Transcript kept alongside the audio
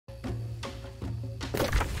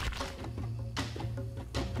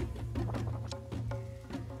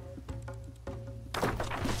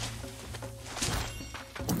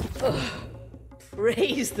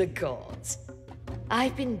Praise the gods.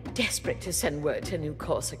 I've been desperate to send word to New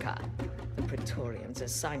Corsica. The Praetorians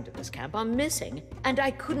assigned to this camp are missing, and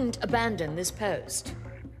I couldn't abandon this post.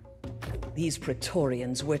 These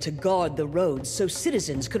Praetorians were to guard the roads so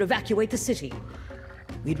citizens could evacuate the city.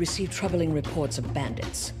 We'd received troubling reports of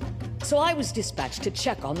bandits, so I was dispatched to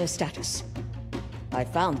check on their status. I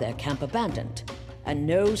found their camp abandoned, and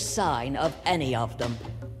no sign of any of them.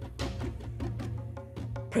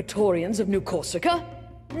 Praetorians of New Corsica?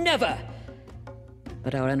 Never!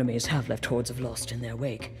 But our enemies have left hordes of lost in their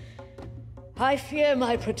wake. I fear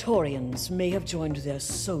my Praetorians may have joined their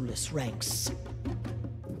soulless ranks.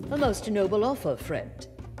 A most noble offer, friend.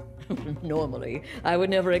 Normally, I would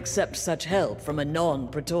never accept such help from a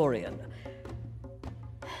non-Praetorian.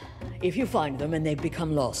 If you find them and they've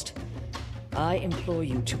become lost, I implore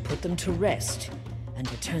you to put them to rest and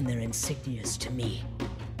return their insignias to me.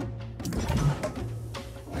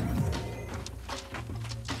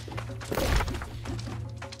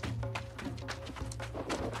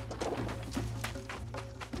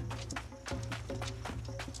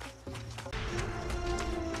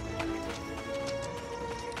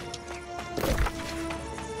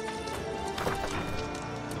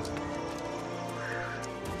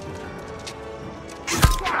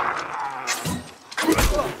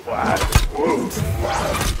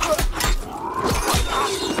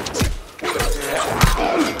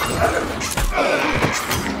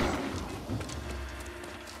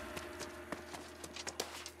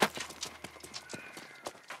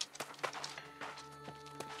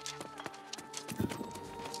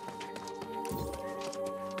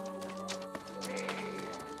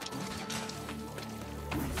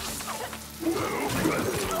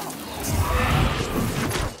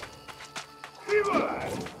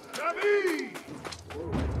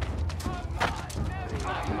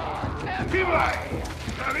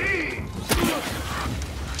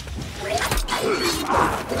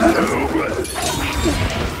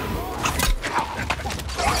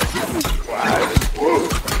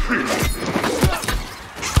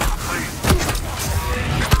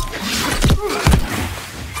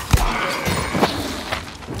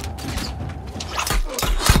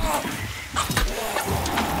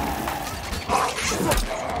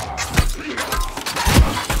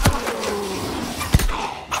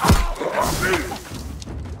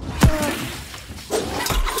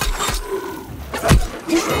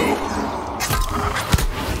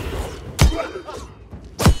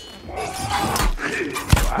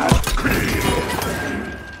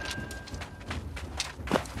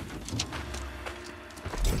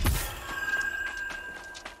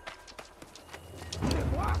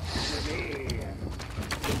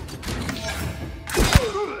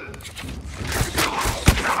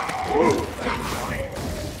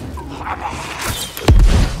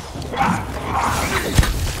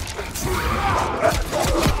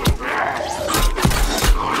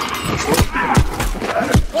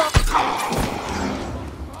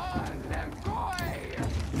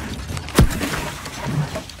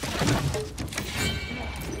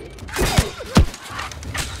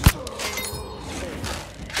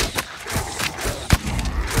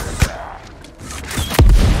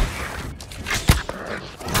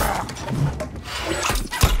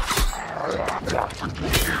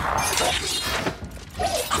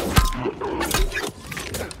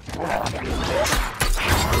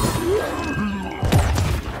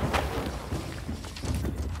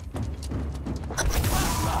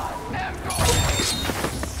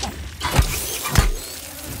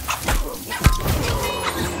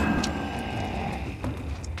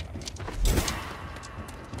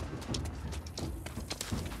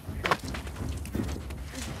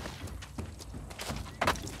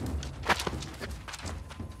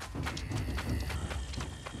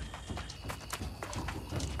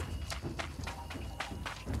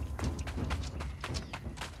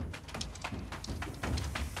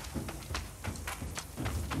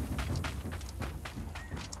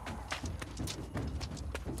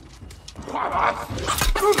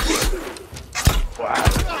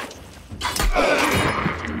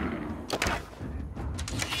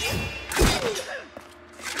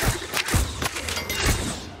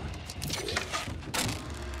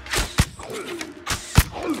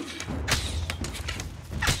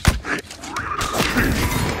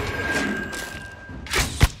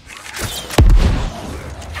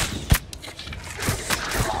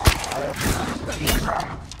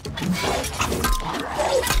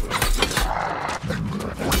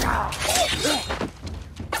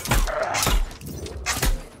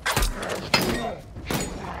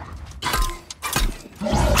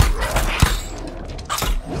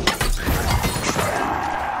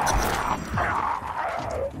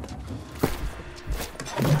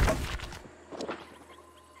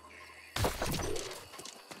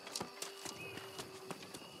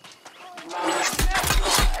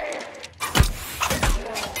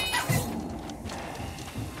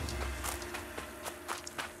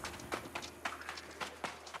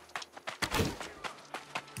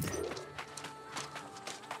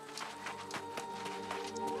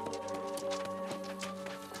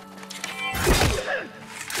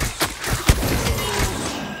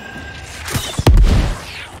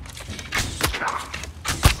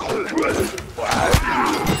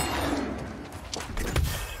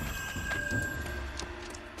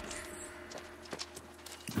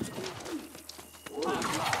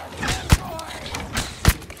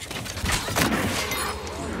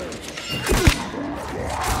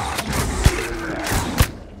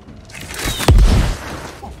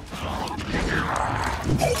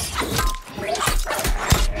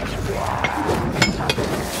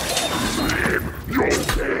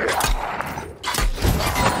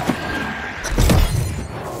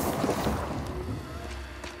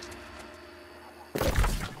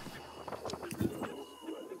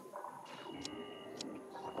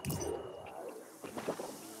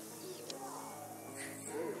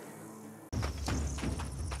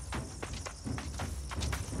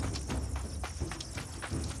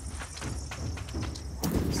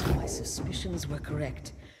 Suspicions were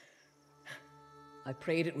correct. I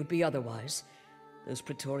prayed it would be otherwise. Those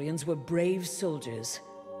Praetorians were brave soldiers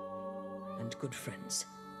and good friends.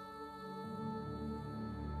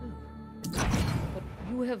 But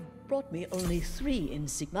you have brought me only 3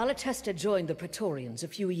 Insignia. Malatesta joined the Praetorians a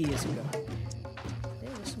few years ago. There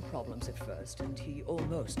were some problems at first, and he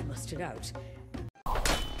almost mustered out.